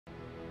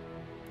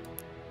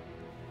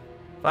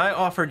If I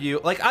offered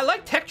you... Like, I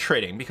like tech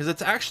trading because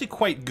it's actually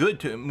quite good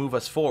to move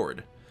us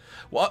forward.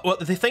 Well,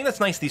 the thing that's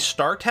nice, these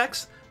star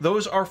techs,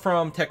 those are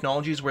from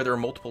technologies where there are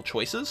multiple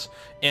choices.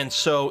 And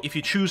so if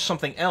you choose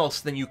something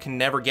else, then you can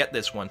never get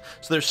this one.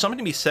 So there's something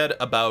to be said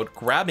about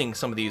grabbing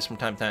some of these from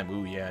time to time.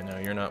 Ooh, yeah, no,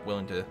 you're not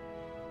willing to...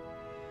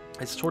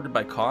 It's sorted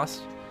by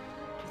cost.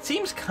 It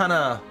seems kind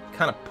of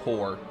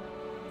poor.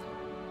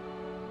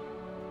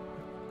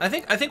 I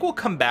think we'll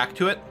come back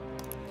to it.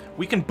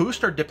 We can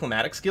boost our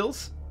diplomatic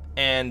skills,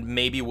 and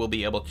maybe we'll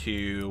be able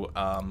to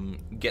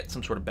get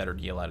some sort of better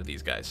deal out of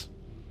these guys.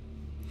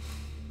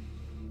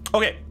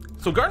 Okay,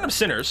 so Garden of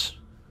Sinners,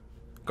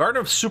 Garden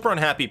of Super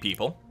Unhappy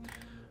People.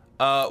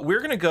 We're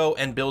going to go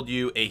and build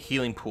you a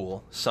healing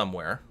pool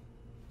somewhere.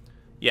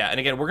 Yeah, and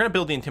again, we're going to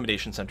build the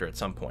Intimidation Center at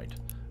some point.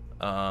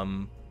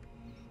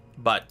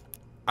 But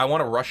I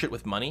want to rush it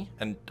with money,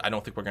 and I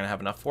don't think we're going to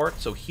have enough for it.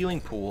 So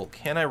healing pool,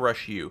 can I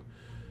rush you?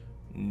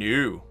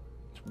 No.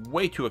 It's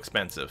way too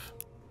expensive.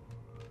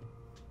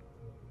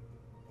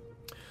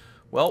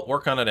 Well,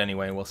 work on it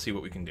anyway, and we'll see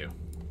what we can do.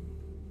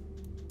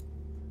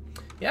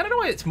 Yeah, I don't know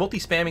why it's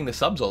multi-spamming the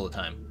subs all the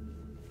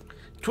time.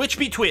 Twitch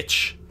be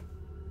Twitch.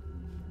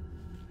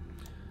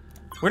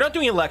 We're not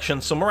doing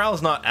elections, so morale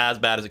is not as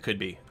bad as it could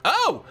be.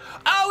 Oh!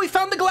 Oh, we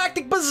found the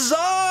Galactic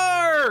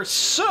Bazaar!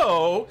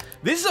 So,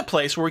 this is a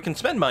place where we can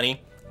spend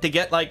money to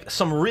get, like,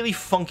 some really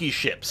funky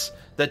ships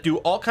that do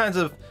all kinds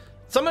of...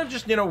 Some are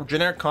just, you know,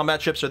 generic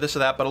combat ships or this or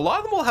that, but a lot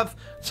of them will have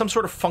some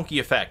sort of funky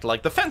effect,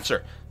 like the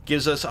Fencer.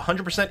 Gives us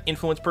 100%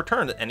 influence per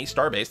turn at any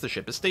starbase the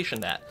ship is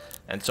stationed at,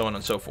 and so on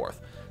and so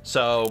forth.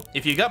 So,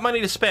 if you got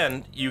money to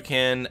spend, you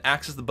can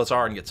access the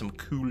bazaar and get some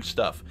cool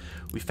stuff.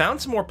 We found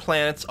some more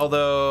planets,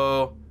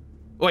 although...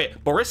 Oh,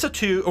 wait, Borissa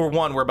 2, or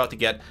 1 we're about to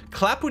get.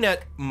 Clapunet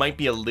might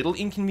be a little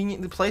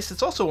inconveniently placed.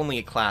 It's also only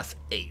a class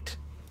 8.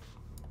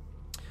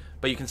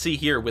 But you can see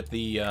here with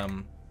the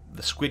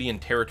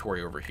Squiddian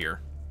territory over here.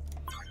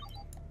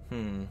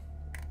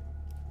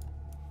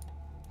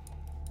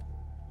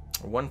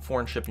 One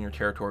foreign ship in your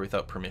territory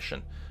without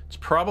permission. It's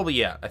probably,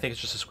 yeah, I think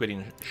it's just a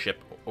Squiddian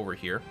ship over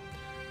here.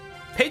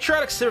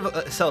 Patriotic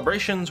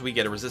celebrations, we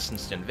get a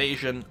resistance to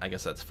invasion. I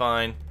guess that's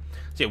fine.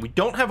 So yeah, we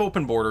don't have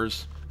open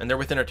borders, and they're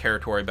within our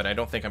territory, but I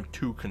don't think I'm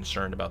too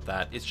concerned about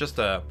that. It's just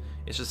a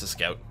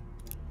scout.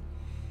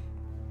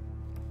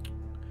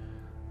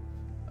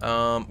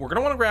 We're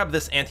gonna want to grab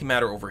this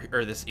antimatter over here,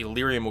 or this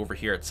Illyrium over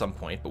here at some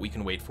point, but we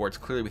can wait for it. It's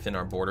clearly within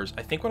our borders.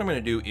 I think what I'm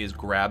gonna do is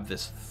grab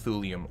this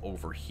thulium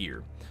over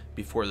here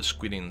before the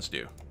Squiddians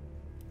do.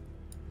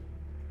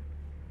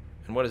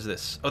 And what is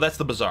this? Oh, that's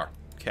the bazaar.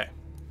 Okay.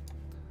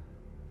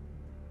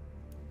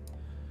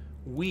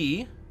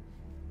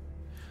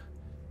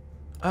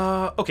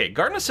 Okay,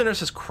 Garden of Sinners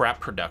has crap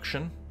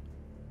production.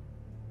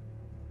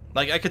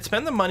 Like, I could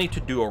spend the money to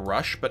do a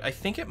rush, but I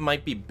think it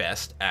might be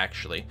best,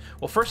 actually.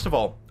 Well, first of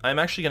all, I'm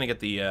actually going to get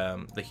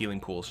the healing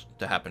pools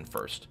to happen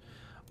first.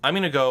 I'm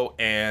going to go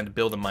and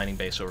build a mining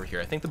base over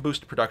here. I think the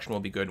boosted production will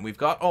be good. And we've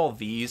got all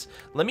these.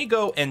 Let me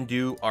go and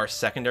do our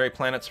secondary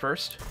planets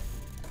first.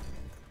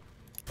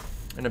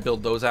 I'm going to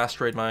build those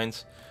asteroid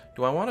mines.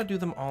 Do I want to do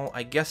them all?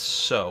 I guess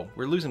so.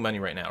 We're losing money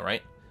right now,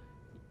 right?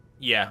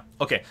 Yeah.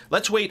 Okay,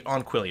 let's wait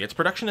on Quillian. Its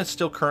production is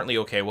still currently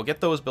okay. We'll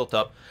get those built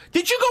up.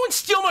 Did you go and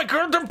steal my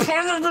goddamn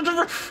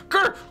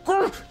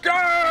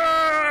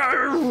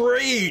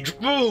rage?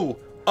 Ooh.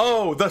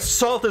 Oh, the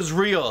salt is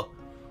real.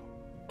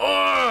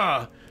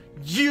 Ugh.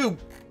 You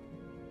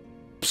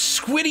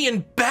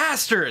Squiddian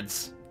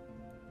bastards.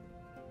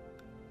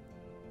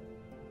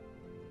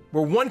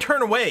 We're one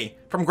turn away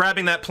from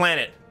grabbing that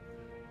planet.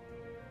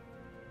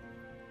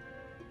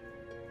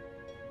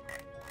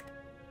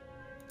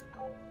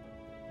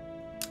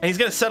 And he's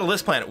going to settle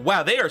this planet.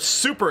 Wow, they are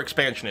super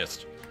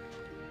expansionist.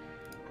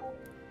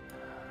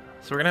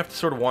 So we're going to have to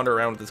sort of wander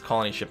around with this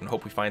colony ship and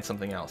hope we find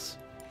something else.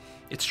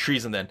 It's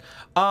treason then.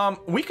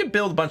 We could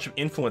build a bunch of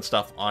influence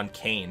stuff on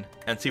Kane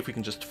and see if we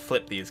can just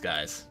flip these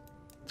guys.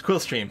 It's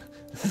Quillstream.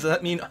 Does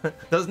that mean...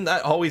 Doesn't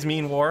that always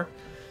mean war?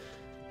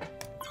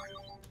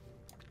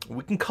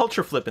 We can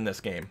culture flip in this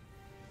game.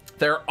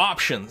 There are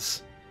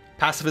options.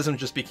 Pacifism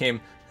just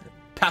became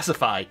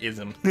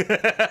pacify-ism.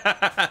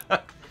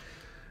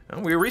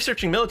 We were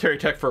researching military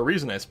tech for a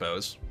reason, I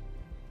suppose.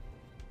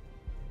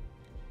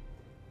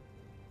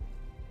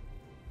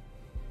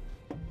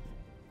 The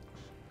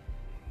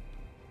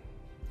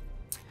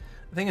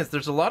thing is,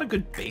 there's a lot of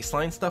good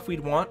baseline stuff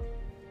we'd want.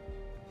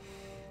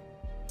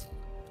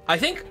 I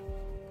think,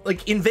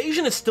 like,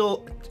 invasion is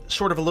still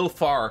sort of a little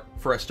far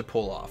for us to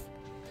pull off.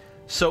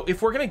 So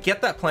if we're going to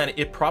get that planet,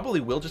 it probably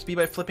will just be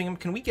by flipping them.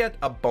 Can we get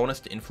a bonus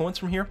to influence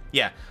from here?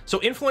 Yeah. So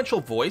influential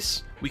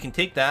voice, we can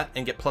take that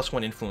and get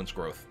 +1 influence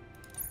growth.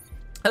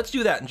 Let's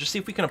do that and just see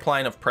if we can apply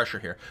enough pressure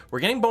here.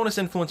 We're getting bonus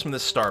influence from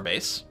this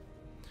starbase.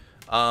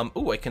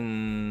 Ooh, I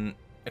can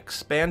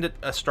expand it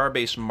a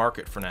starbase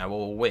market for now.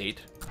 We'll wait.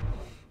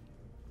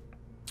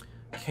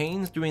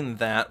 Kane's doing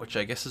that, which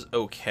I guess is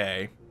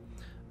okay.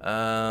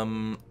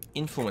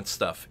 Influence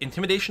stuff.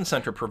 Intimidation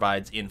Center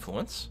provides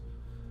influence,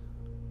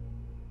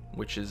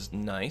 which is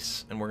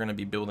nice, and we're going to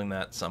be building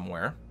that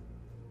somewhere.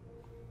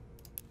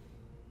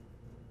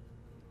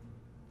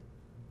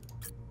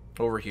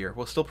 over here.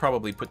 We'll still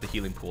probably put the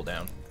healing pool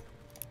down.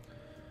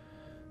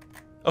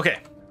 Okay,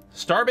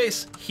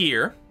 starbase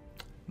here.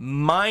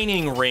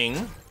 Mining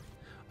ring.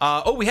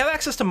 Oh, we have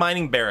access to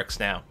mining barracks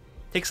now.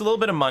 Takes a little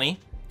bit of money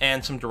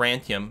and some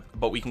durantium,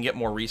 but we can get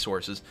more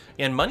resources.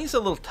 And money's a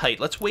little tight.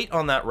 Let's wait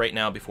on that right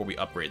now before we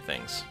upgrade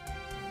things.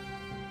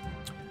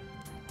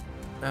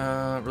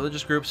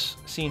 Religious groups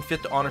seen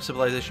fit to honor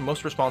civilization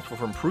most responsible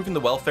for improving the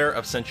welfare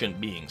of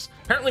sentient beings.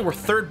 Apparently we're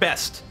third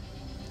best.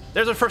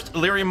 There's our first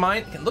Illyrium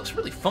mine. It looks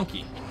really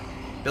funky.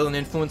 Build an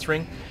influence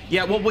ring.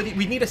 Yeah, well,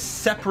 we need a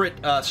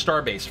separate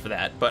starbase for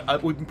that,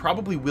 but we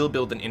probably will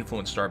build an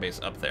influence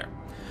starbase up there.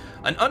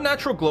 An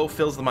unnatural glow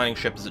fills the mining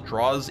ship as it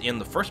draws in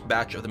the first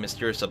batch of the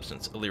mysterious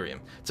substance, Illyrium.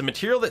 It's a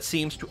material that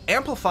seems to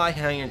amplify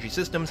high-energy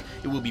systems.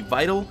 It will be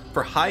vital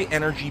for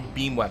high-energy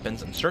beam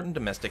weapons and certain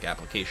domestic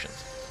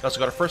applications. We also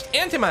got our first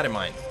antimatter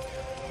mine.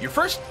 The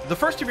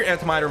first of your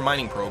antimatter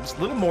mining probes,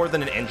 little more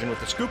than an engine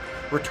with a scoop,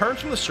 returns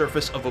from the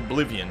surface of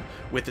Oblivion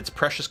with its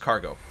precious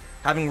cargo.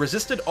 Having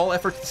resisted all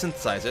efforts to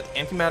synthesize it,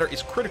 antimatter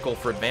is critical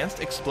for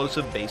advanced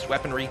explosive-based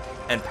weaponry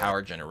and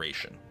power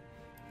generation.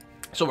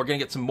 So we're going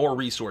to get some more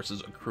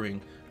resources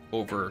accruing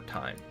over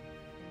time.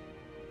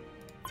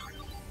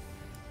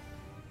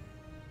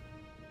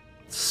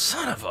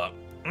 Son of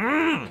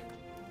a...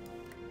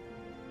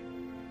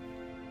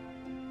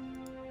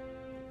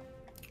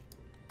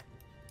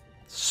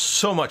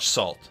 So much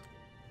salt.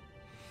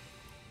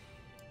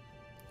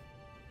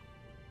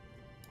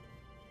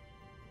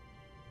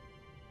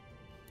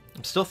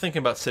 I'm still thinking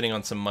about sitting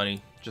on some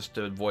money just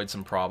to avoid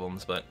some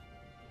problems, but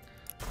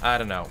I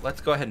don't know. Let's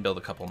go ahead and build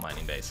a couple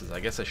mining bases. I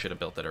guess I should have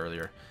built it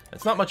earlier.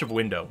 It's not much of a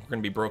window. We're going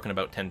to be broken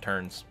about 10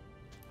 turns.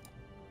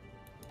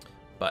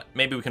 But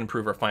maybe we can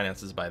improve our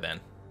finances by then.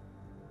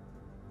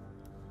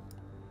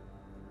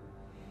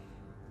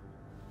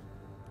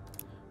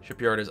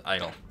 Shipyard is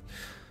idle.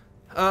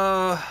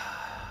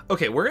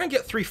 Okay, we're going to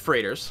get 3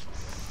 freighters,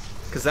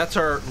 because that's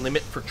our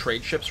limit for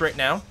trade ships right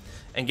now.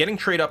 And getting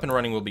trade up and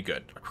running will be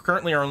good.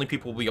 Currently, our only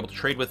people we'll be able to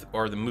trade with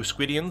are the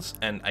Musquidians,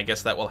 and I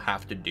guess that will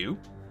have to do.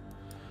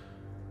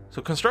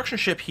 So construction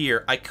ship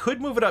here, I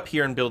could move it up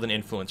here and build an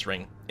influence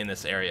ring in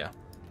this area.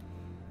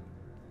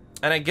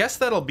 And I guess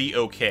that'll be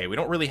okay. We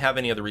don't really have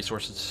any other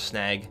resources to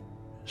snag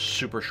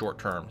super short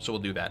term, so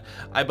we'll do that.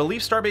 I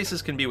believe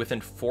starbases can be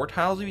within 4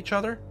 tiles of each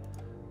other.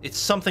 It's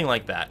something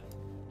like that.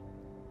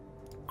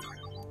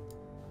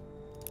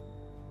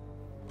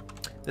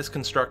 This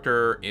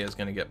constructor is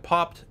going to get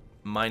popped.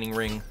 Mining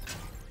ring.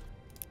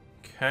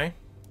 Okay.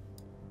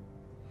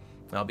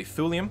 That'll be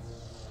thulium.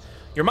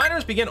 Your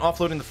miners begin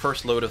offloading the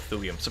first load of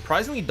thulium.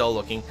 Surprisingly dull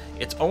looking,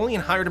 it's only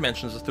in higher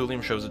dimensions that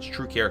thulium shows its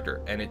true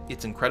character and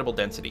its incredible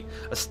density.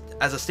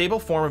 As a stable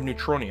form of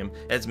neutronium,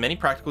 it has many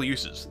practical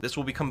uses. This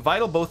will become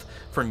vital both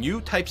for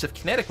new types of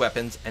kinetic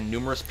weapons and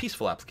numerous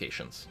peaceful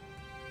applications.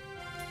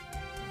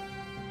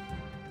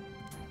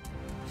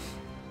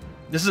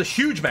 This is a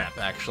huge map,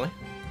 actually.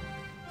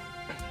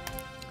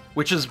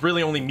 Which is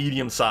really only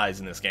medium size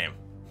in this game.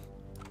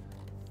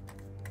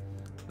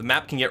 The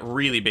map can get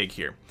really big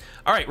here.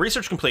 All right,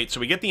 research complete.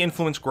 So we get the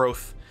influence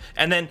growth.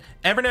 And then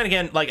every now and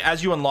again, like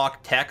as you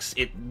unlock techs,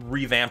 it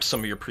revamps some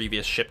of your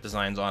previous ship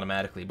designs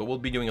automatically. But we'll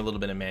be doing a little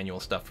bit of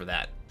manual stuff for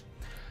that.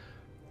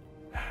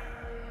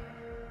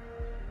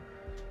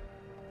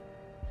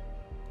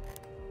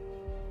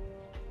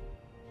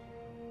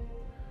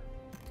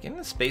 Getting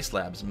the space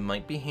labs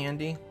might be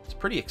handy. It's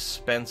pretty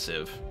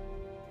expensive.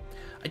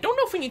 I don't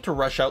know if we need to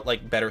rush out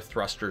like better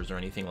thrusters or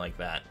anything like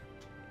that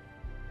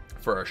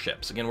for our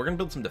ships. Again, we're going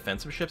to build some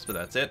defensive ships, but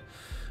that's it.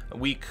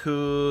 We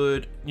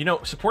could, you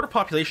know, support a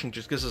population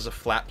just gives us a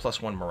flat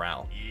 +1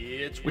 morale,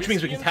 which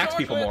means we can tax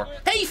people more.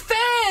 Hey,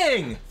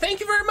 Fang! Thank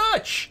you very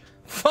much!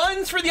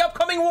 Funds for the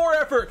upcoming war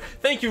effort!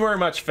 Thank you very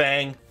much,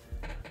 Fang.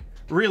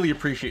 Really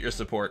appreciate your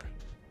support.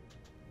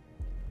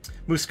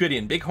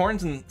 Musquidian, big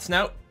horns and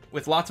snout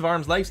with lots of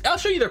arms, legs. I'll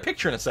show you their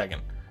picture in a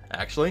second,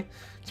 actually.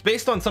 It's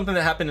based on something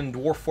that happened in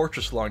Dwarf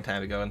Fortress a long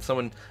time ago, and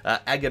someone,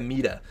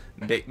 Agameda,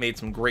 made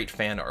some great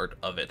fan art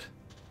of it.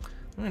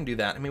 I'm going to do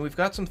that. I mean, we've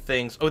got some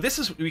things. Oh, this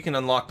is, we can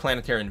unlock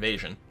planetary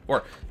invasion.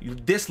 Or,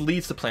 this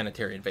leads to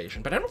planetary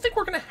invasion, but I don't think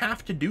we're going to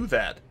have to do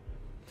that.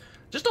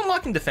 Just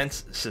unlocking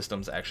defense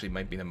systems actually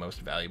might be the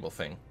most valuable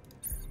thing.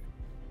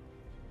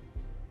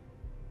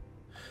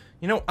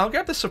 You know, I'll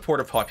grab the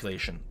supportive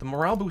population. The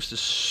morale boost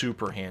is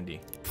super handy.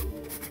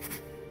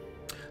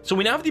 So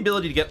we now have the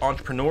ability to get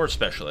entrepreneur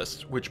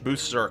specialists, which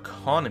boosts our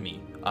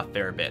economy a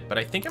fair bit. But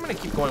I think I'm going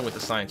to keep going with the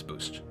science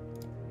boost,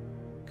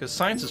 because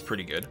science is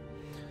pretty good.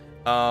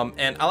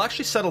 And I'll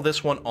actually settle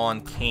this one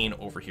on Kane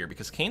over here,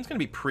 because Kane's going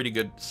to be pretty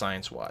good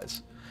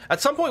science-wise.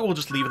 At some point, we'll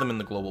just leave them in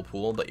the global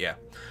pool, but yeah.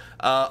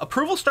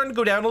 Approval's starting to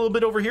go down a little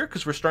bit over here,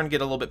 because we're starting to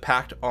get a little bit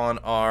packed on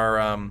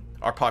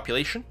our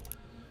population.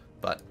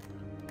 But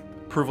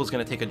approval's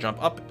going to take a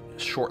jump up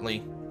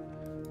shortly,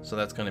 so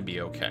that's going to be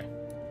okay.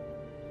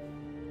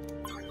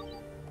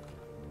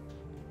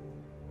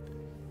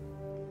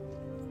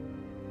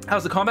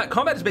 How's the combat?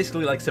 Combat is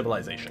basically like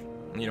Civilization.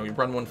 You know, you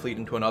run one fleet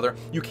into another.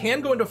 You can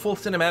go into full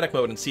cinematic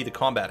mode and see the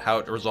combat, how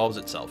it resolves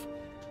itself.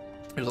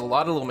 There's a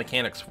lot of little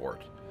mechanics for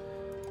it.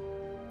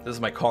 This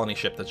is my colony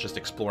ship that's just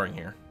exploring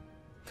here.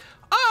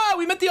 Ah,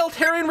 we met the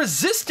Altarian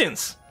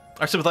Resistance!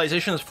 Our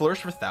civilization has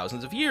flourished for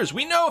thousands of years.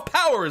 We know of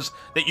powers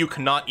that you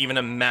cannot even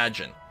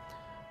imagine.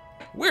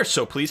 We're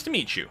so pleased to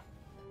meet you.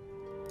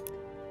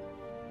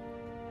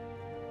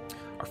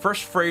 Our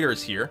first freighter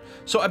is here.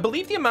 So I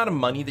believe the amount of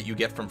money that you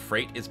get from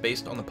freight is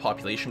based on the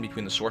population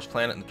between the source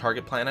planet and the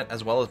target planet,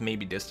 as well as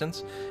maybe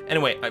distance.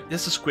 Anyway,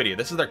 this is Squidia.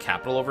 This is their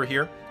capital over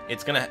here.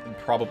 It's going to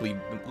probably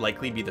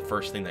likely be the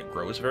first thing that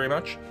grows very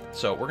much.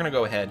 So we're going to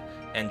go ahead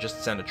and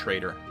just send a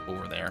trader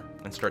over there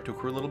and start to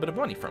accrue a little bit of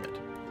money from it.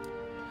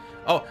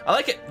 Oh, I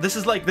like it. This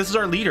is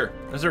our leader.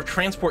 This is our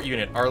transport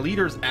unit. Our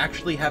leader's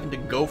actually having to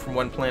go from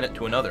one planet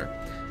to another.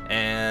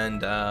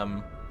 And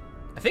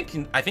I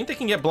think they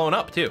can get blown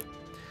up too.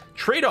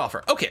 Trade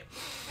offer. Okay.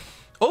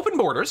 Open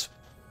borders.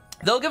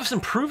 They'll give us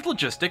improved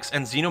logistics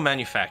and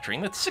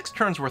xeno-manufacturing. That's 6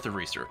 turns worth of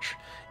research.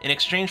 In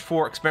exchange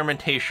for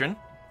experimentation,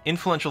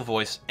 influential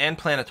voice, and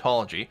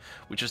planetology,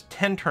 which is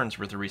 10 turns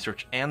worth of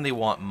research, and they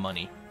want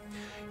money.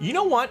 You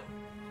know what?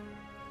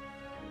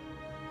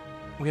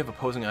 We have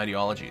opposing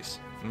ideologies.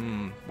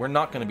 We're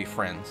not going to be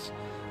friends.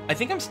 I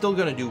think I'm still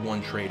going to do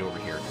one trade over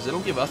here, because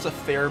it'll give us a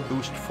fair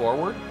boost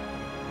forward,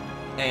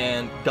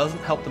 and doesn't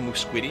help the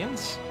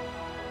Musquidians.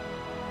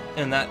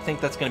 And I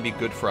think that's going to be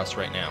good for us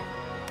right now.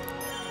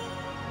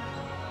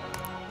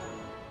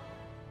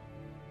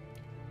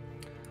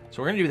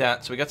 So we're going to do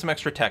that. So we got some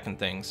extra tech and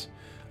things.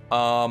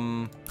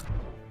 Oh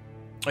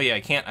yeah,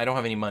 I don't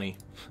have any money.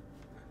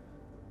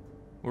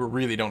 We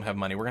really don't have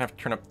money. We're going to have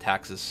to turn up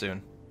taxes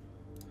soon.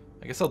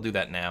 I guess I'll do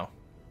that now.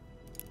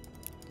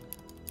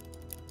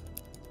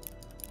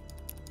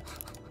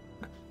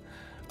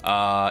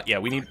 Yeah,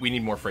 we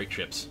need more freight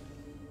ships.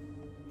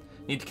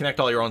 Need to connect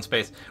all your own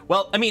space.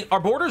 Well, I mean, our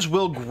borders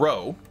will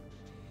grow.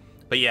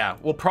 But yeah,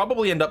 we'll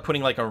probably end up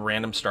putting like a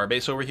random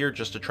starbase over here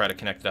just to try to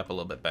connect it up a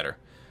little bit better.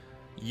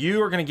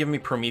 You are going to give me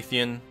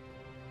Promethean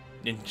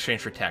in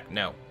exchange for tech.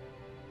 No.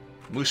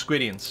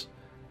 Musquidians.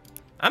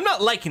 I'm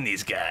not liking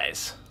these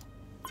guys.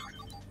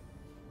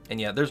 And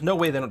yeah, there's no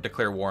way they don't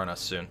declare war on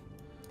us soon.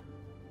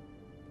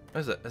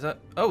 What is that? Is that?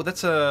 Oh,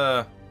 that's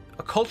a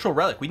cultural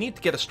relic. We need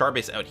to get a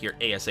starbase out here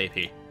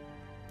ASAP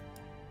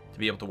to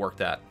be able to work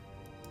that.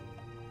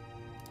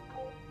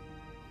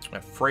 A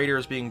freighter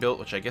is being built,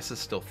 which I guess is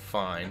still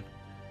fine.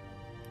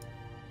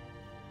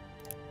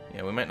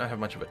 Yeah, we might not have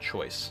much of a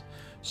choice.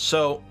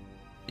 So,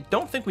 I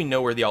don't think we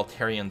know where the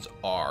Altarians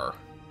are.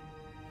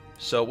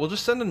 So, we'll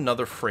just send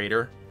another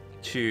freighter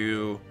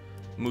to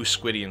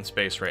Musquidian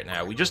space right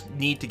now. We just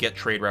need to get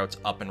trade routes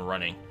up and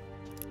running.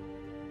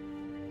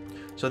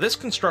 So, this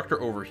constructor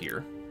over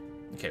here...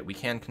 Okay, we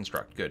can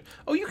construct. Good.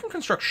 Oh, you can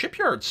construct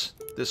shipyards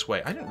this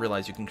way. I didn't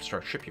realize you can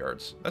construct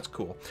shipyards. That's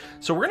cool.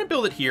 So, we're going to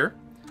build it here.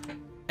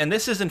 And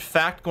this is, in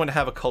fact, going to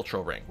have a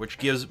cultural ring, which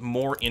gives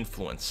more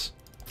influence.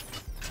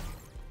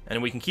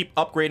 And we can keep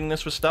upgrading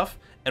this with stuff.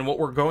 And what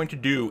we're going to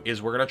do is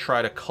we're going to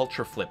try to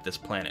culture flip this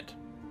planet.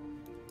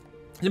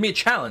 It's going to be a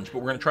challenge, but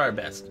we're going to try our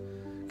best.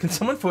 Can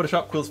someone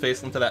Photoshop Quill's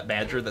face into that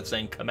badger that's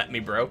saying, "Come at me,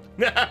 bro"?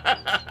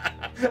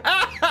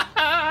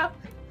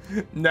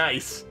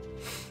 Nice.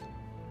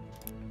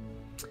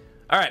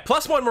 All right,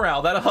 +1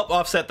 morale. That'll help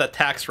offset that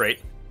tax rate.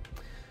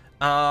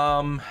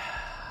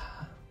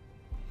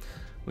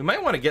 We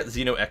might want to get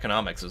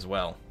xeno-economics as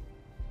well.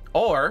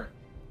 Or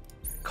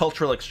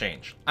cultural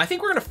exchange. I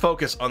think we're going to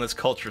focus on this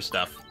culture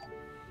stuff.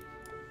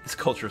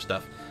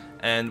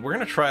 And we're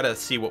going to try to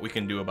see what we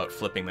can do about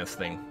flipping this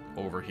thing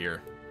over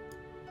here.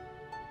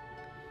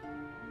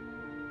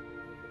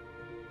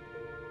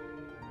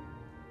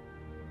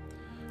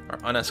 Our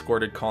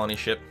unescorted colony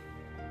ship.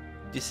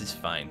 This is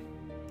fine.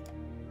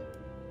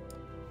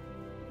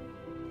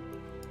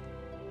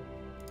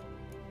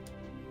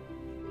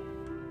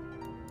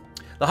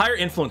 The higher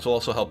influence will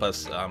also help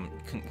us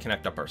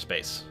connect up our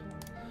space.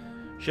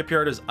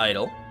 Shipyard is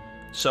idle.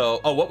 So,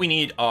 what we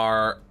need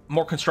are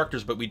more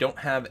constructors, but we don't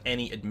have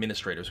any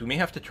administrators. We may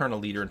have to turn a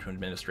leader into an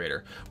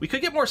administrator. We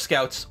could get more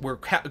scouts. We're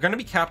going to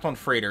be capped on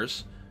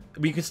freighters.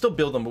 We can still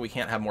build them, but we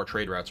can't have more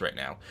trade routes right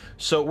now.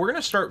 So we're going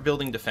to start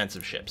building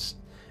defensive ships.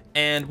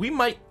 And we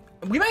might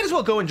as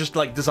well go and just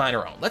like design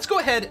our own. Let's go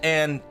ahead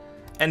and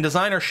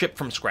design our ship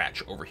from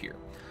scratch over here.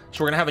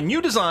 So we're going to have a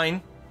new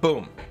design.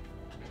 Boom.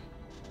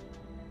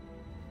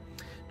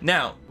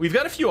 Now, we've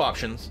got a few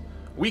options.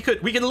 We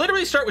can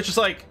literally start with just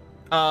like,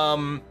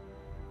 oh,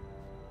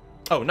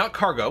 not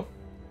cargo.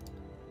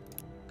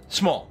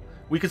 Small.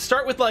 We could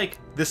start with like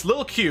this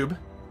little cube.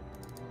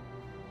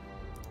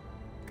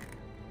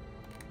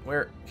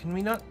 Where, can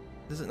we not,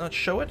 does it not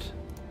show it?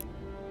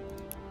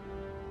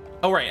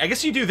 Oh, right, I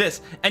guess you do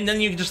this, and then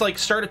you can just like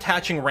start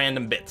attaching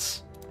random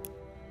bits.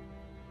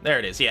 There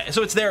it is, yeah,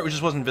 so it's there, it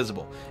just wasn't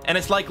visible. And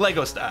it's like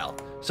Lego style.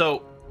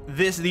 So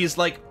these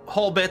like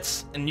whole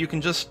bits, and you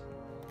can just,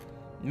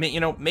 you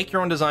know, make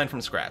your own design from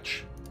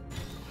scratch.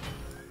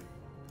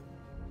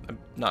 I'm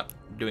not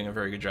doing a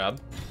very good job.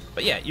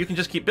 But yeah, you can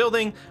just keep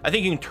building. I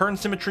think you can turn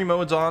symmetry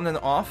modes on and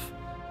off.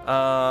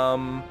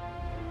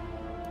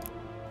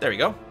 There we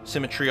go.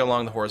 Symmetry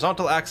along the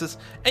horizontal axis,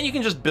 and you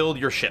can just build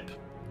your ship.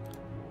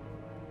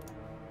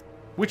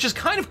 Which is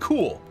kind of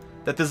cool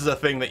that this is a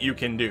thing that you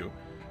can do.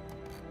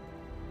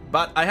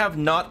 But I have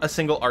not a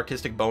single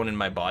artistic bone in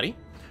my body.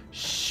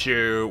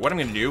 So what I'm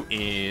going to do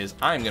is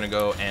I'm going to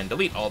go and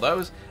delete all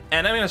those,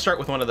 and I'm going to start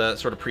with one of the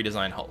sort of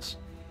pre-designed hulls.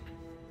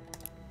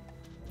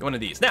 One of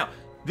these. Now,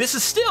 this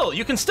is still,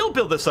 you can still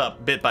build this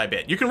up bit by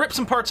bit. You can rip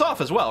some parts off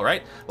as well,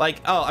 right?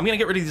 Like, oh, I'm going to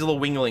get rid of these little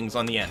winglings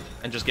on the end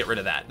and just get rid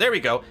of that. There we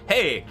go.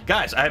 Hey,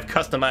 guys, I have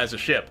customized a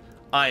ship.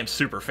 I am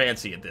super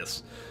fancy at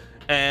this.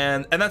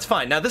 And that's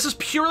fine. Now, this is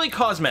purely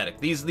cosmetic.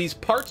 These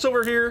parts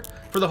over here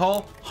for the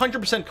hull,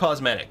 100%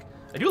 cosmetic.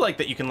 I do like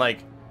that you can, like,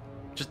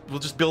 we'll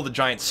just build a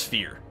giant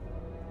sphere.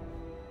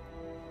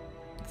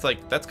 It's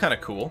like, that's kind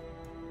of cool.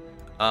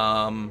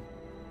 I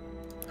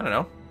don't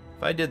know.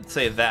 If I did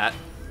say that.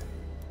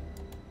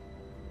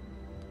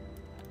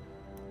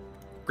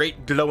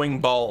 Great glowing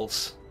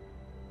balls.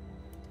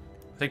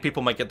 I think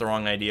people might get the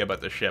wrong idea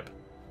about this ship.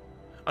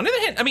 On the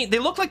other hand, I mean, they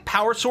look like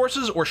power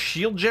sources or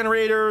shield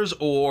generators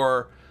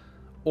or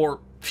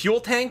fuel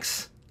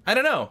tanks. I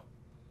don't know.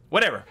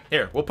 Whatever.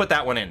 Here, we'll put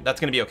that one in.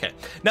 That's going to be okay.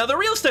 Now, the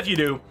real stuff you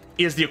do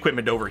is the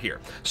equipment over here.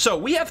 So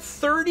we have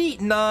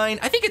 39,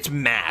 I think it's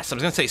mass. I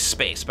was going to say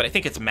space, but I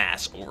think it's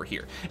mass over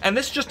here. And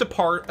this is just a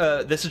part,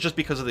 this is just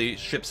because of the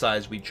ship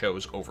size we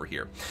chose over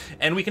here.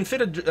 And we can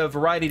fit a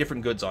variety of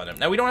different goods on them.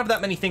 Now, we don't have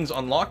that many things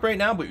unlocked right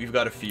now, but we've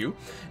got a few.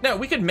 Now,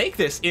 we could make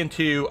this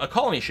into a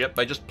colony ship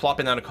by just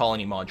plopping down a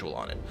colony module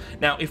on it.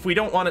 Now, if we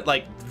don't want it,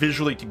 like,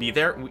 visually to be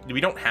there,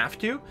 we don't have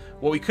to.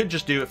 What we could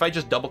just do, if I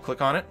just double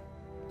click on it,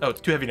 oh, it's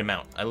too heavy to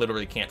mount. I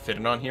literally can't fit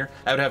it on here.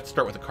 I would have to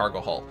start with a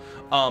cargo hull.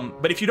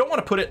 But if you don't want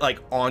to put it like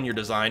on your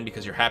design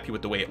because you're happy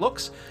with the way it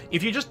looks,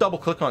 if you just double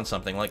click on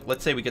something, like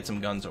let's say we get some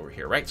guns over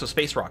here, right? So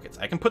space rockets,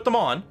 I can put them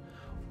on,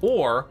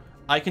 or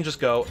I can just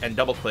go and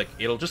double click.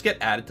 It'll just get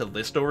added to the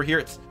list over here.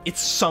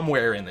 It's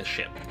somewhere in this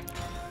ship.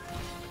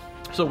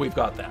 So we've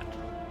got that.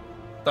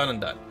 Done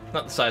and done.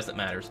 Not the size that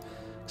matters.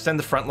 Extend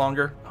the front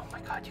longer. Oh my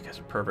God, you guys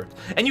are perverts.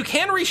 And you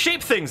can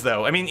reshape things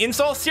though. I mean, in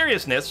all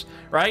seriousness,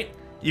 right?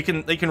 They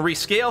can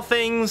rescale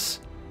things.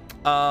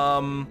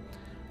 Can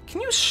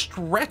you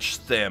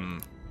stretch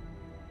them?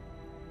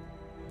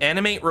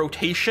 Animate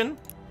rotation?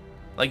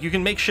 Like, you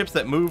can make ships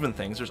that move and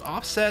things. There's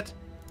offset.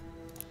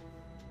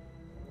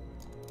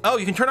 Oh,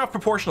 you can turn off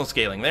proportional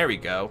scaling. There we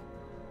go.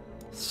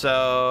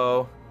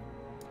 So...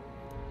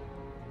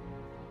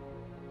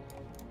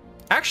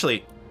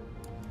 actually,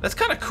 that's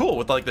kind of cool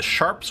with, like, the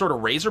sharp sort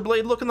of razor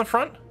blade look in the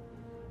front.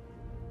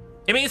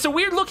 I mean, it's a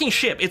weird-looking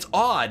ship. It's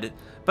odd,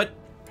 but...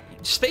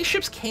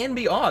 spaceships can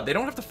be odd. They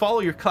don't have to follow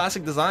your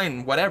classic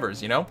design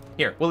whatevers, you know?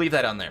 Here, we'll leave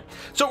that on there.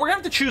 So we're gonna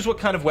have to choose what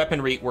kind of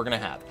weaponry we're gonna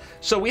have.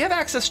 So we have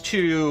access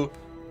to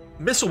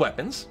missile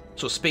weapons,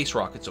 so space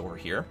rockets over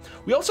here.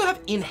 We also have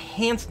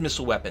enhanced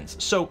missile weapons.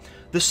 So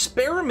the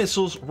Sparrow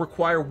missiles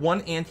require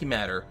 1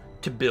 antimatter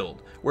to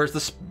build, whereas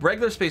the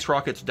regular space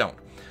rockets don't.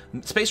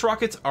 Space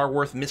rockets are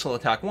worth missile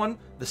attack 1.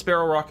 The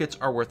Sparrow rockets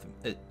are worth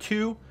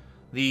 2.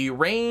 The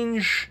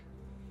range...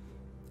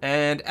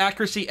 and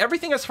accuracy,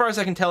 everything as far as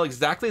I can tell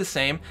exactly the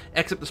same,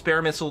 except the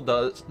Sparrow missile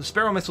does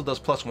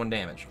 +1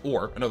 damage.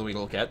 Or, another way to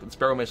look at it, the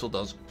Sparrow missile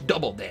does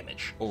double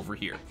damage over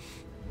here.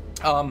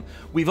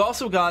 We've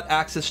also got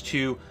access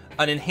to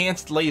an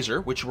enhanced laser,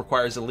 which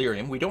requires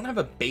Illyrium. We don't have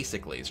a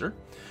basic laser.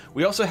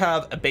 We also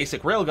have a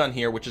basic railgun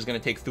here, which is going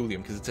to take thulium,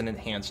 because it's an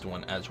enhanced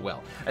one as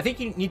well. I think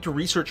you need to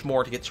research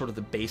more to get sort of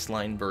the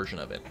baseline version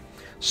of it.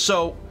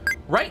 So,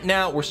 right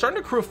now, we're starting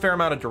to accrue a fair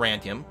amount of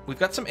durantium. We've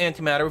got some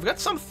antimatter, we've got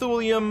some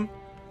thulium,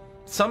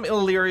 some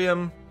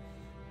Illyrium.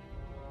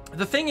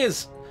 The thing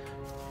is,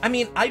 I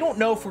mean, I don't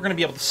know if we're going to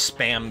be able to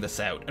spam this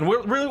out. And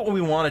really what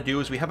we want to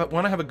do is we want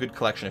to have a good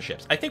collection of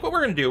ships. I think what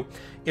we're going to do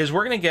is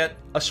we're going to get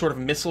a sort of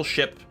missile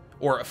ship,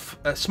 or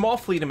a small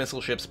fleet of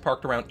missile ships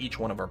parked around each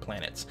one of our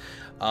planets.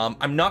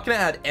 I'm not going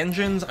to add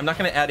engines. I'm not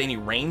going to add any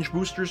range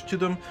boosters to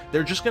them.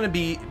 They're just going to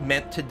be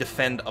meant to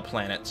defend a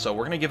planet. So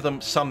we're going to give them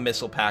some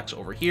missile packs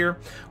over here.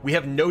 We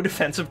have no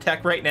defensive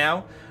tech right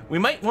now. We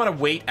might want to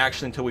wait,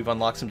 actually, until we've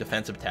unlocked some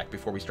defensive tech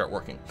before we start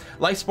working.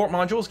 Life support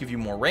modules give you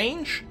more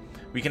range.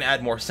 We can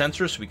add more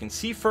sensors so we can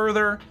see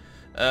further.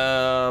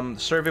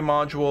 Survey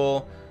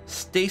module.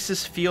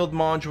 Stasis field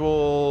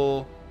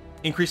module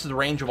increases the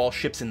range of all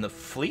ships in the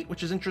fleet,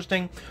 which is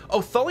interesting. Oh,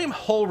 thulium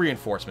hull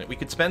reinforcement. We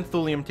could spend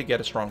thulium to get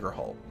a stronger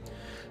hull.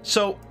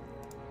 So,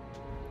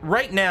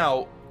 right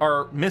now,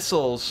 our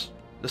missiles...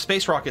 the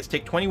space rockets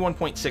take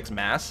 21.6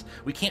 mass.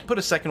 We can't put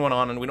a second one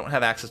on, and we don't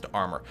have access to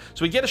armor.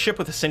 So we get a ship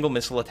with a single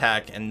missile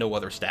attack and no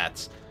other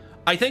stats.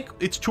 I think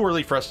it's too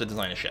early for us to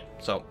design a ship.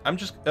 So I'm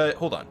just...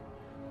 hold on.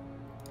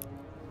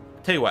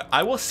 Tell you what,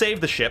 I will save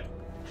the ship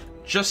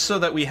just so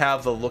that we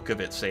have the look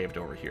of it saved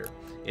over here.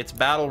 It's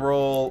battle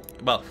roll.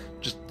 Well,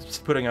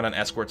 just putting on an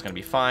escort's going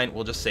to be fine.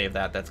 We'll just save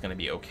that. That's going to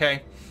be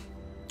okay.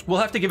 We'll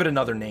have to give it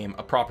another name,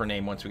 a proper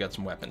name, once we got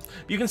some weapons.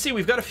 But you can see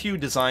we've got a few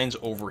designs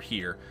over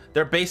here.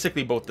 They're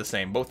basically both the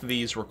same. Both of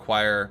these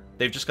require...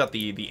 They've just got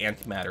the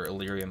antimatter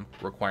Illyrium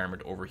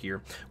requirement over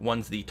here.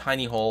 One's the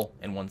tiny hull,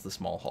 and one's the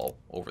small hull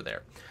over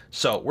there.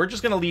 So we're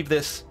just going to leave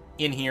this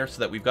in here so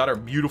that we've got our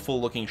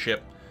beautiful looking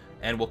ship,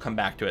 and we'll come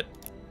back to it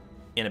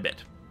in a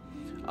bit.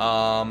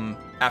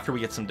 After we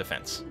get some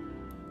defense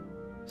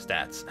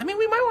stats. I mean,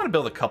 we might want to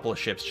build a couple of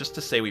ships just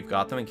to say we've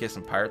got them in case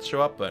some pirates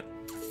show up, but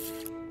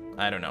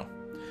I don't know.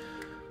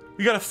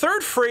 We got a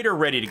third freighter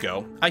ready to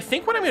go. I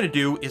think what I'm going to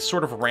do is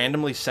sort of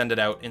randomly send it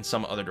out in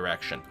some other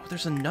direction. Oh,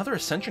 there's another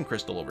Ascension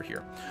Crystal over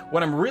here.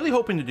 What I'm really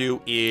hoping to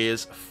do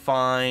is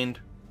find...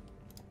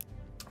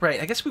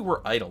 Right, I guess we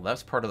were idle.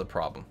 That's part of the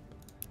problem.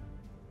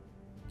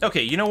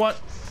 Okay, you know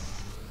what?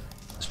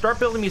 Start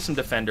building me some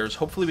defenders.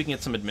 Hopefully we can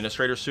get some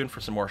administrators soon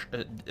for some more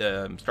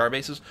star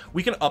bases.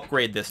 We can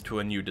upgrade this to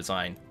a new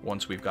design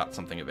once we've got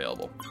something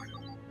available.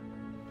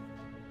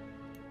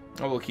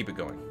 Oh, we'll keep it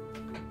going.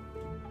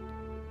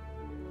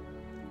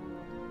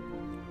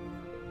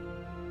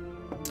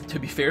 To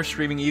be fair,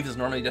 streaming Eve is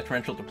normally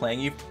detrimental to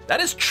playing Eve.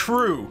 That is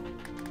true.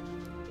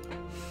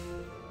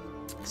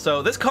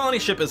 So this colony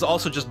ship is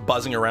also just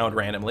buzzing around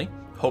randomly,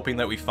 hoping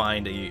that we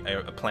find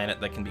a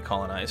planet that can be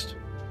colonized.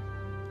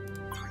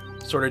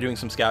 Sort of doing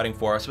some scouting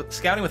for us, but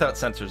scouting without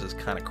sensors is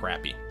kind of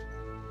crappy.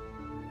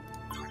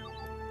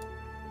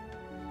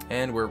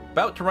 And we're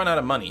about to run out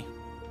of money.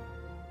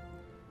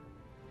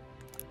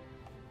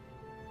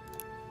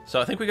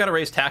 So I think we got to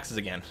raise taxes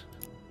again.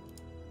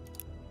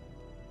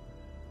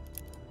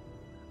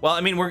 Well,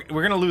 I mean, we're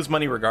going to lose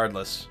money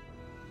regardless.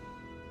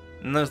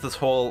 And there's this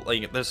whole,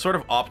 like, there's sort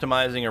of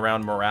optimizing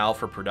around morale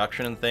for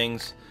production and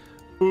things.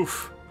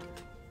 Oof.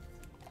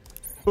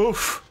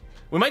 Oof.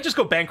 We might just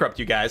go bankrupt,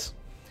 you guys.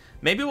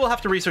 Maybe we'll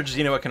have to research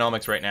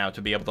xenoeconomics right now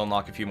to be able to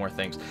unlock a few more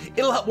things.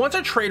 It'll help. Once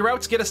our trade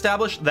routes get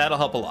established, that'll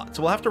help a lot.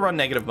 So we'll have to run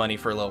negative money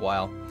for a little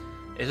while.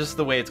 It's just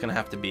the way it's going to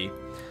have to be.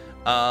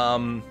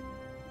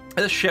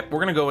 This ship, we're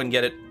going to go and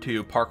get it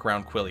to park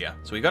around Quillia.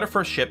 So we got our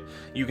first ship.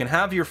 You can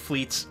have your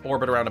fleets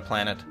orbit around a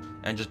planet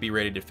and just be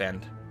ready to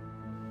defend.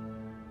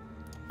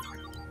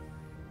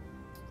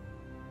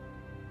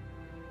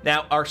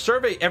 Now, our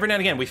survey, every now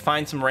and again, we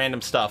find some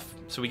random stuff.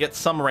 So we get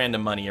some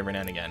random money every now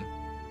and again.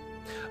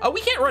 Oh,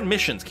 we can't run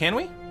missions, can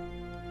we?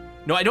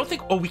 No, I don't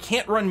think... Oh, we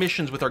can't run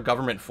missions with our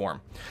government form.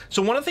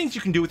 So one of the things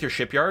you can do with your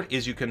shipyard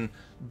is you can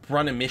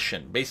run a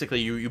mission. Basically,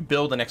 you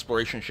build an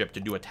exploration ship to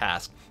do a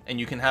task, and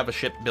you can have a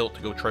ship built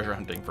to go treasure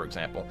hunting, for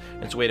example.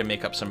 It's a way to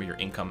make up some of your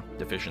income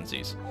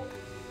deficiencies.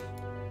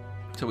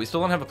 So we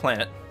still don't have a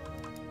planet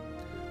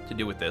to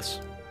do with this.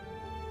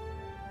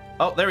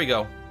 Oh, there we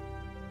go.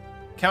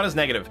 Count as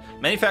negative.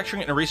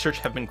 Manufacturing and research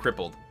have been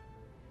crippled.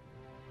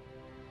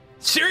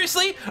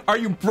 Seriously? Are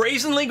you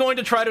brazenly going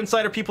to try to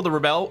incite our people to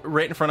rebel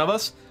right in front of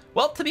us?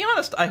 Well, to be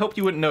honest, I hope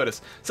you wouldn't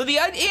notice. So the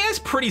AI is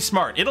pretty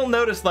smart. It'll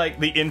notice, like,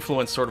 the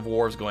influence sort of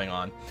wars going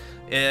on.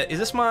 Is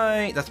this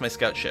my... That's my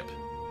scout ship.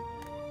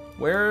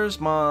 Where's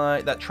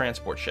my... That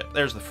transport ship?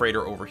 There's the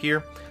freighter over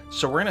here.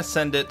 So we're going to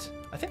send it...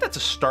 I think that's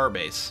a star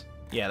base.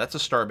 Yeah, that's a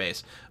star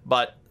base.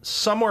 But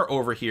somewhere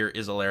over here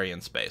is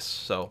Alarian space.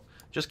 So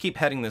just keep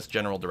heading this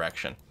general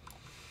direction.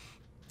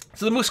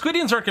 So the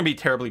Musquidians aren't going to be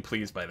terribly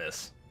pleased by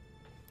this.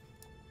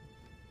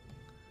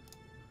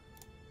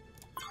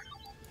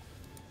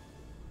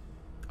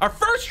 Our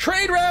first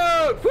trade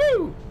route!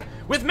 Woo!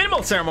 With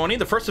minimal ceremony,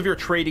 the first of your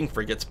trading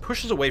frigates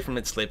pushes away from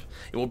its slip.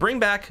 It will bring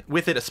back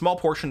with it a small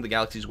portion of the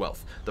galaxy's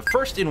wealth. The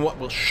first in what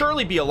will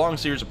surely be a long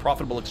series of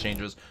profitable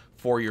exchanges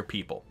for your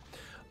people.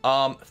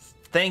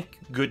 Thank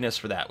goodness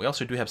for that. We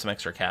also do have some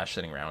extra cash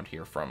sitting around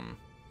here from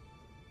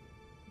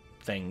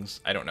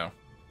things. I don't know.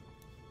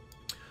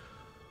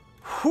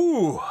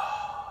 Whew.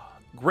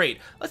 Great.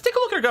 Let's take a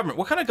look at our government.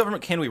 What kind of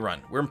government can we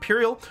run? We're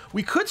Imperial.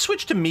 We could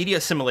switch to media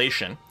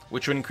assimilation,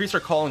 which would increase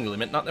our colony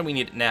limit. Not that we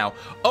need it now.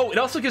 Oh, it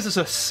also gives us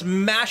a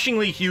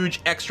smashingly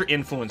huge extra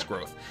influence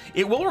growth.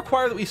 It will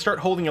require that we start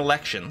holding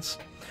elections.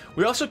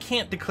 We also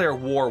can't declare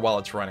war while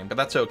it's running, but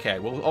that's okay.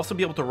 We'll also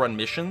be able to run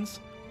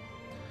missions.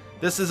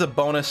 This is a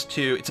bonus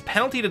to... It's a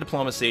penalty to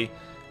diplomacy,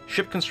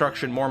 ship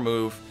construction, more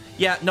move.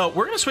 Yeah, no,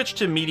 we're going to switch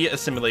to media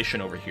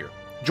assimilation over here.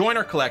 Join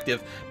our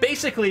collective.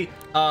 Basically,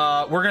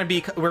 we're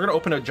gonna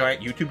open a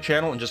giant YouTube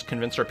channel and just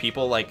convince our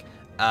people, like,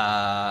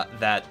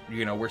 that,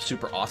 you know, we're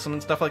super awesome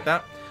and stuff like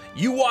that.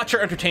 You watch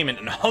our entertainment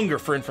and hunger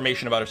for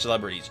information about our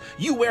celebrities.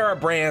 You wear our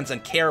brands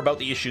and care about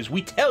the issues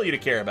we tell you to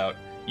care about.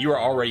 You are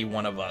already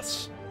one of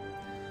us.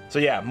 So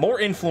yeah,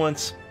 more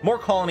influence, more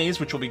colonies,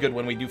 which will be good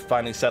when we do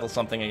finally settle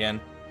something again.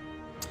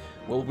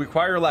 Will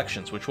require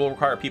elections, which will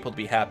require people to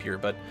be happier,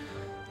 but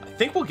I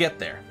think we'll get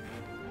there.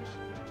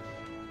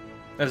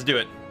 Let's do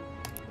it.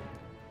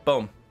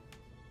 Boom.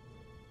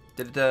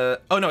 Did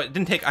it, oh no, it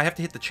didn't take... I have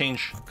to hit the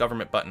change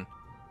government button.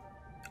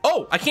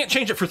 Oh, I can't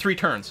change it for 3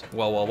 turns.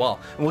 Well, well, well.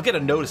 And we'll get a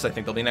notice, I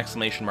think. There'll be an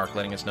exclamation mark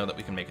letting us know that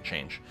we can make a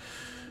change.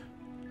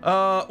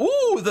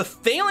 Ooh, the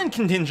Thalen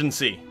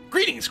contingency.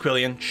 Greetings,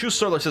 Quillian. Choose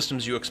solar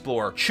systems you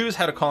explore. Choose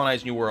how to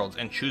colonize new worlds,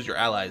 and choose your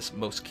allies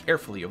most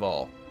carefully of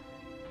all.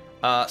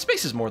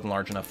 Space is more than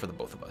large enough for the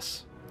both of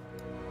us.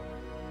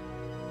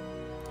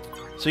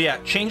 So yeah,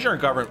 changing our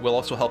government will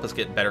also help us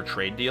get better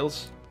trade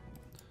deals,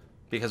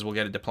 because we'll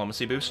get a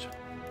diplomacy boost.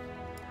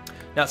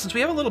 Now, since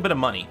we have a little bit of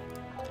money,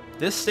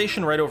 this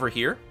station right over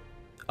here...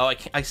 Oh,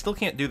 I still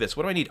can't do this.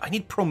 What do I need? I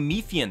need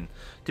Promethean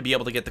to be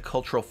able to get the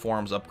cultural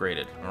forms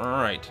upgraded.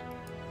 Alright.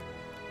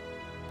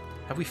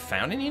 Have we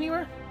found any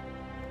anywhere?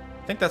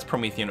 I think that's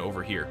Promethean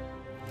over here.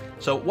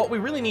 So what we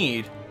really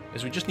need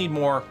is we just need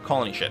more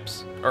colony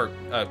ships, or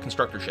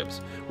constructor ships,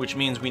 which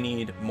means we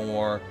need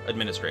more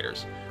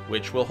administrators,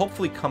 which will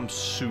hopefully come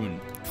soon.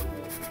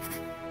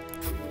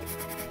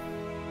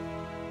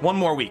 One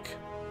more week.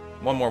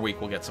 One more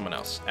week, we'll get someone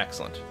else.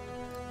 Excellent.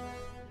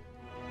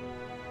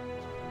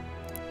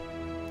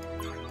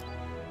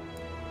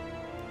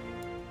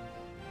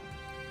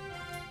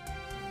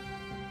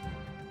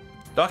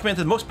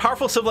 Documented the most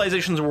powerful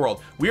civilizations in the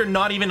world. We are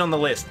not even on the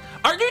list.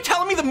 Are you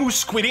telling me the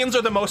Musquidians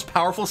are the most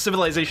powerful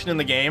civilization in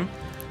the game?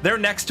 They're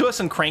next to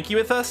us and cranky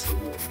with us?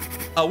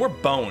 Oh, we're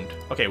boned.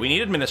 Okay, we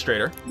need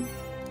administrator.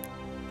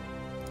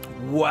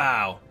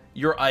 Wow,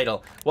 you're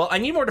idle. Well, I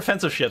need more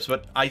defensive ships,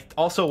 but I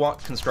also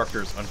want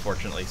constructors,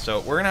 unfortunately. So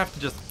we're gonna have to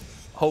just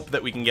hope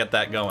that we can get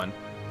that going.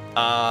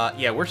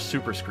 Yeah, we're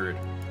super screwed.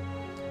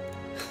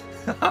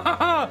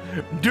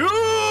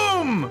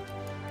 Doom!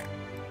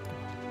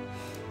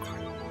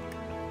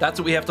 That's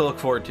what we have to look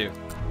forward to.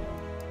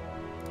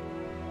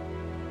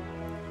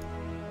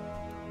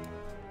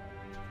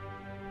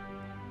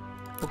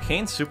 Well,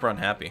 Kane's super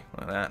unhappy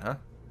with that, huh?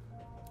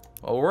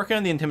 Well, we're working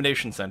on the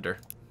Intimidation Center.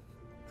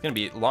 It's gonna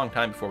be a long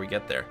time before we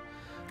get there.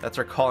 That's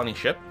our colony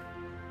ship.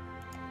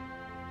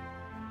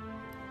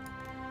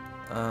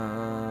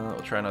 We'll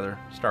try another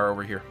star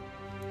over here.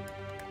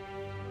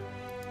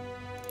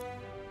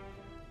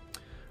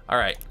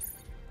 Alright.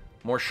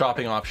 More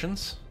shopping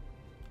options.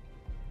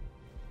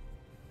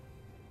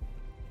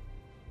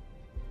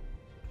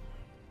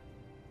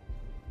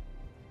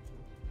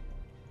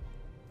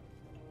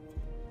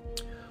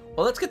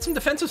 Well, let's get some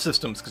defensive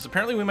systems, because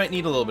apparently we might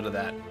need a little bit of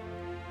that.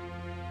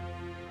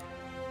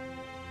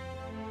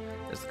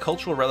 There's the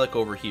cultural relic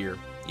over here.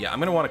 Yeah, I'm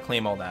going to want to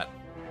claim all that.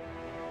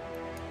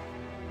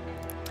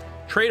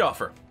 Trade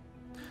offer.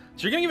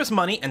 So you're going to give us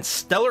money, and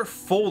Stellar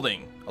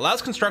Folding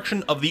allows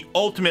construction of the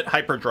ultimate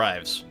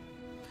hyperdrives.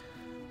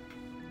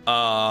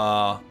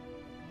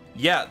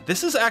 Yeah,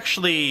 this is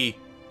actually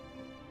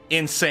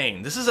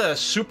insane. This is a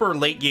super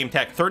late game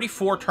tech.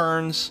 34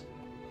 turns.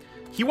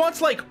 He wants,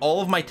 like,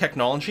 all of my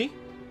technology.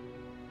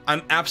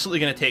 I'm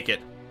absolutely going to take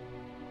it.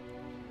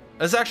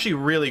 That's actually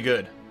really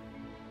good.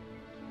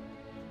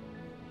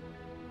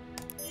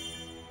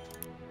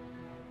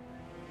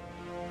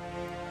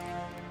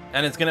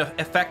 And it's going to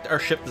affect our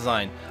ship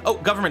design. Oh,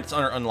 government's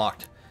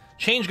unlocked.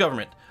 Change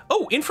government.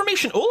 Oh,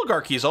 information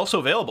oligarchy is also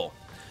available.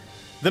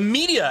 The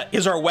media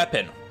is our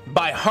weapon.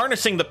 By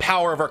harnessing the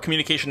power of our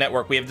communication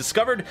network, we have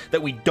discovered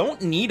that we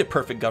don't need a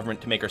perfect government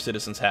to make our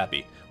citizens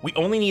happy. We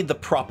only need the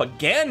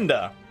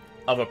propaganda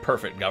of a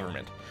perfect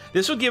government.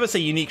 This would give us a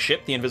unique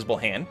ship, the Invisible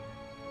Hand.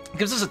 It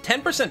gives us a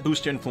 10%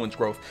 boost to influence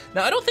growth.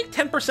 Now, I don't think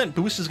 10%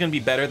 boost is going to be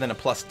better than a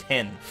plus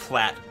 10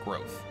 flat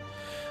growth.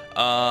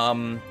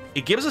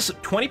 It gives us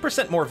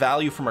 20% more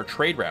value from our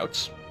trade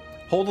routes.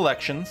 Hold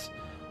elections.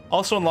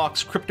 Also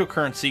unlocks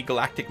cryptocurrency,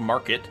 Galactic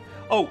Market.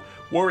 Oh,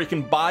 where we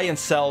can buy and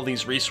sell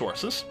these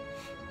resources.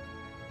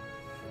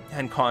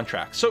 And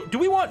contracts. So, do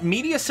we want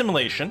media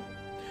assimilation?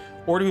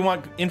 Or do we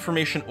want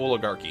information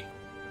oligarchy?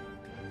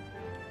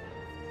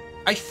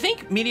 I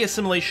think media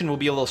assimilation will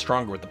be a little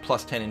stronger with the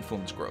plus 10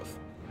 influence growth.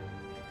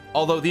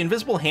 Although the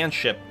Invisible Hand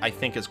ship, I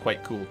think, is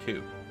quite cool,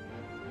 too.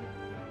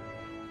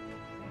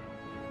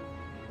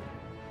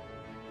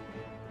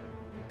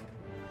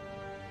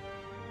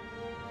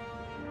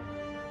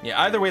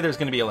 Yeah, either way, there's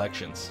going to be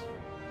elections.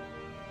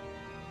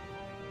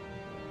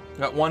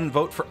 Got one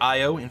vote for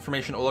IO,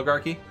 Information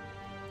Oligarchy.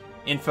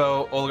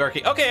 Info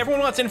Oligarchy. Okay,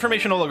 everyone wants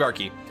Information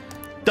Oligarchy.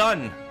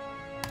 Done.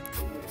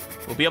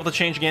 We'll be able to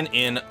change again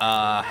in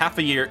half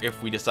a year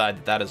if we decide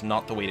that that is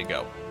not the way to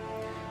go.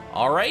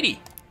 Alrighty.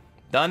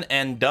 Done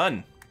and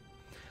done.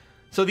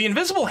 So the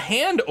Invisible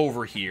Hand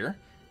over here.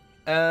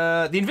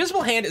 The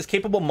Invisible Hand is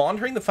capable of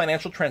monitoring the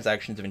financial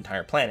transactions of an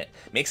entire planet.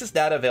 Makes this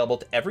data available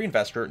to every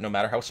investor, no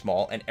matter how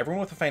small, and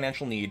everyone with a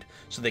financial need,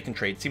 so they can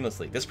trade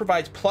seamlessly. This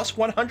provides plus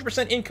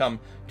 100% income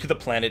to the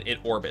planet it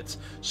orbits.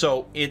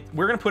 So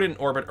we're going to put it in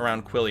orbit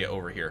around Quillian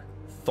over here.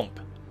 Thump.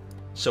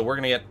 So we're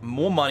going to get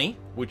more money,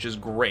 which is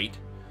great.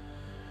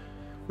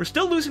 We're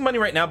still losing money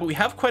right now, but we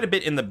have quite a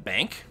bit in the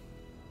bank.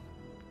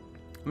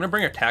 I'm going to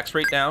bring our tax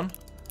rate down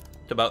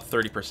to about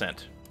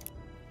 30%.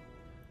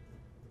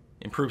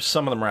 Improve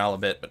some of the morale a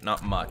bit, but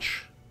not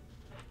much.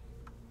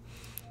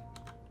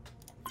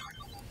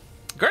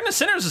 Garden of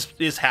Sinners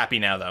is happy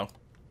now, though.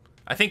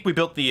 I think we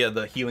built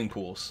the healing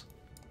pools.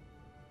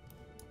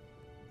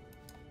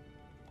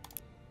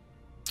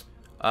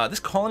 This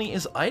colony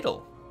is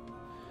idle.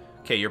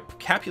 Okay, your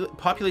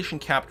population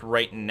capped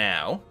right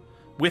now.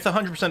 With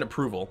 100%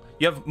 approval.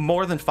 You have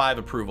more than 5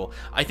 approval.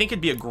 I think it'd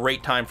be a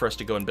great time for us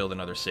to go and build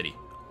another city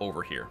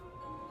over here.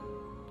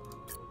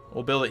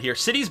 We'll build it here.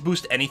 Cities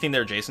boost anything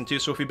they're adjacent to,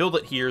 so if we build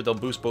it here, they'll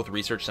boost both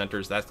research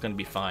centers. That's going to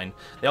be fine.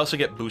 They also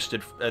get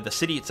boosted. The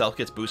city itself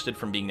gets boosted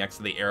from being next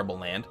to the arable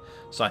land,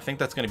 so I think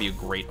that's going to be a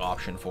great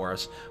option for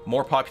us.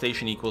 More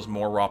population equals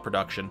more raw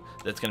production.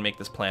 That's going to make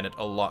this planet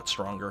a lot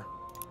stronger.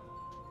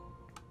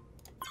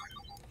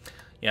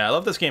 Yeah, I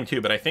love this game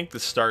too, but I think the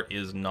start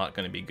is not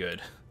going to be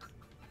good.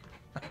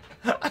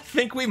 I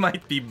think we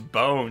might be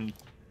boned.